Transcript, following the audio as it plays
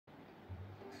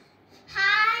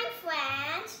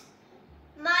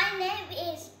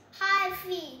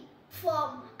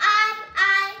from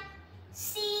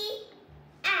IICS.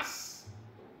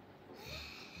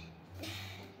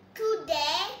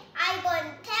 Today, I'm going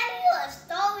to tell you a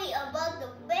story about the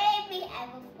baby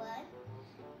elephant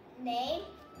named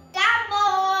Dumbo.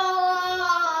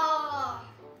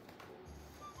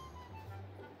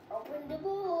 Open the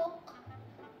book.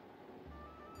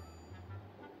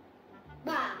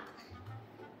 Bah.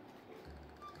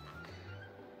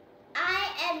 I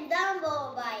Am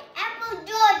Dumbo by Apple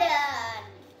Jordan.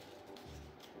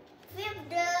 Flip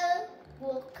the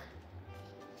book.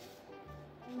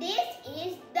 This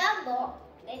is Dumbo.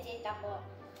 This is Dumbo.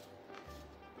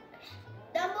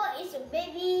 Dumbo is a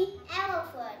baby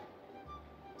elephant.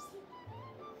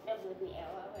 The baby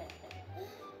elephant.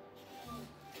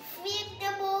 Flip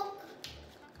the book.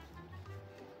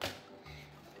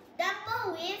 Dumbo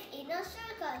lives in a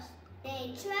circus.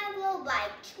 They travel by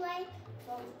train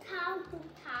from town to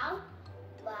town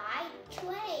by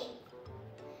train.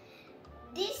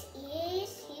 This is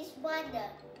his mother,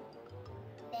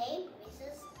 named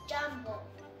Mrs. Dumbo.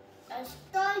 A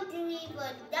story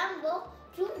delivered Dumbo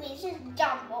to Mrs.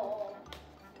 Dumbo.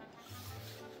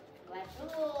 Let's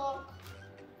look.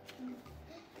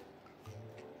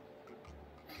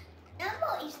 Dumbo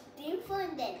is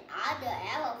different than other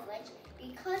elephants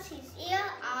because his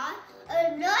ears are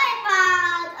enormous.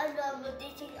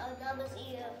 This is enormous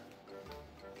ear.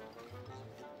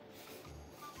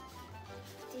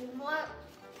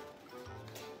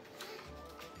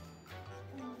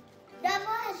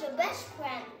 Dumbo has a best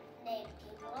friend named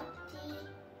Timothy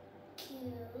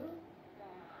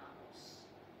Mouse.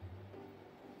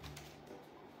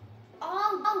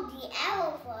 All the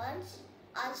elephants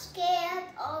are scared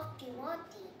of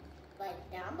Timothy, but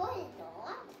Dumbo is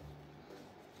not.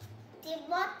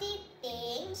 Timothy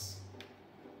thinks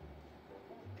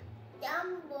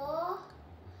Dumbo's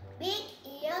big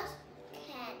ears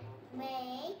can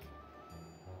make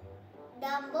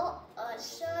Dumbo a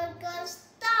circus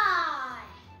star.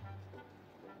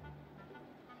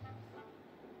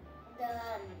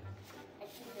 Then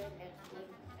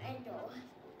I know.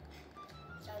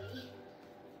 Sorry.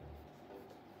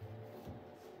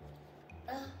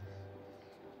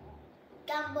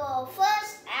 Dumbo's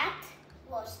first act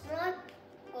was not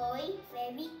going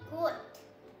very good.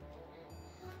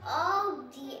 All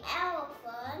the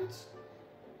elephants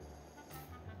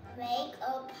make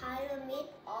a pyramid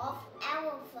of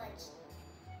elephants.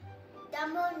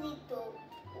 Dumbo needs to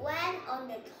land on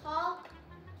the top,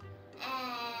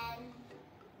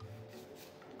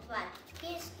 but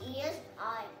his ears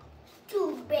are too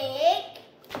big,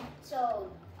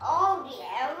 so all the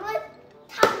elephants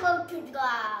tumble to the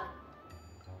ground.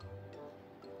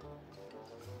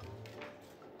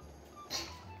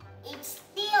 It's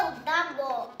still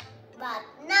Dumbo, but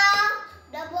now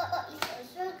Dumbo is a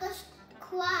circus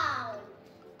clown.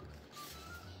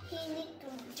 He needs to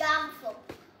jump from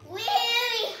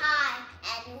really high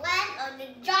and land on the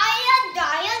giant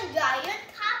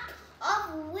cup of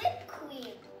whipped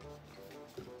cream.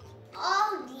 All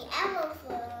the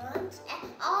elephants and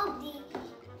all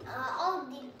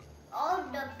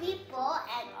the people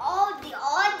and all the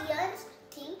audience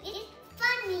think it's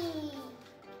funny.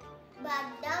 But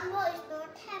Dumbo is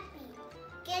not happy.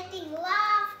 Getting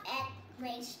laughed at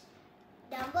makes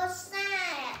Dumbo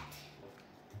sad.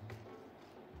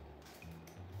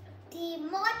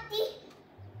 Timothy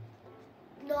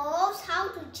knows how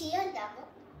to cheer Dumbo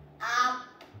up.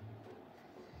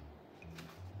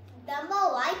 Dumbo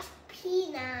likes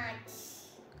peanuts.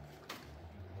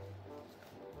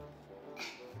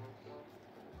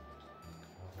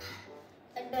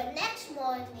 The next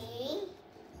morning,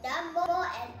 Dumbo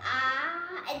and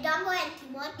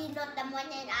Timothy, not Dumbo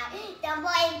and I, Dumbo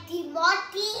and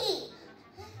Timothy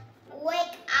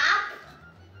wake up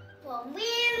from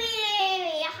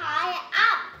really high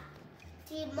up.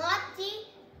 Timothy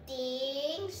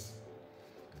thinks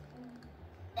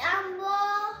Dumbo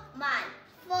might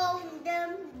fall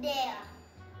them there.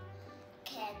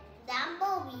 Can Dumbo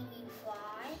really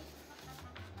fly?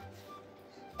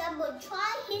 Dumbo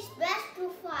tried his best to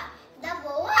fly.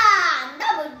 Dumbo ran,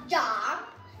 Dumbo jumped,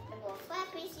 Dumbo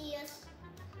flapped his ears,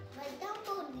 but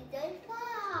Dumbo didn't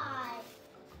fly.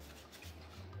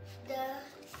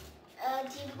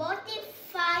 Timothy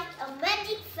finds a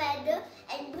magic feather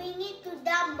and bring it to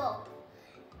Dumbo.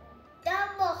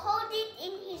 Dumbo holds it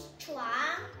in his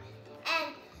trunk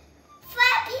and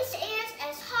flap his ears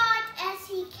as hard as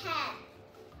he can.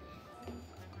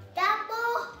 Dumbo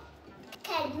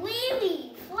can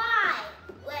really fly.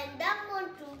 When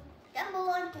Dumbo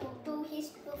wants to do his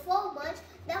performance,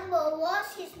 Dumbo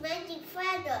lost his magic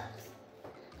feather.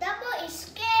 Dumbo is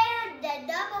scared that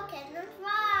Dumbo cannot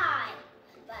fly.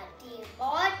 But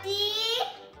Timothy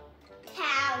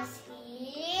tells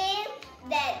him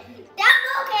that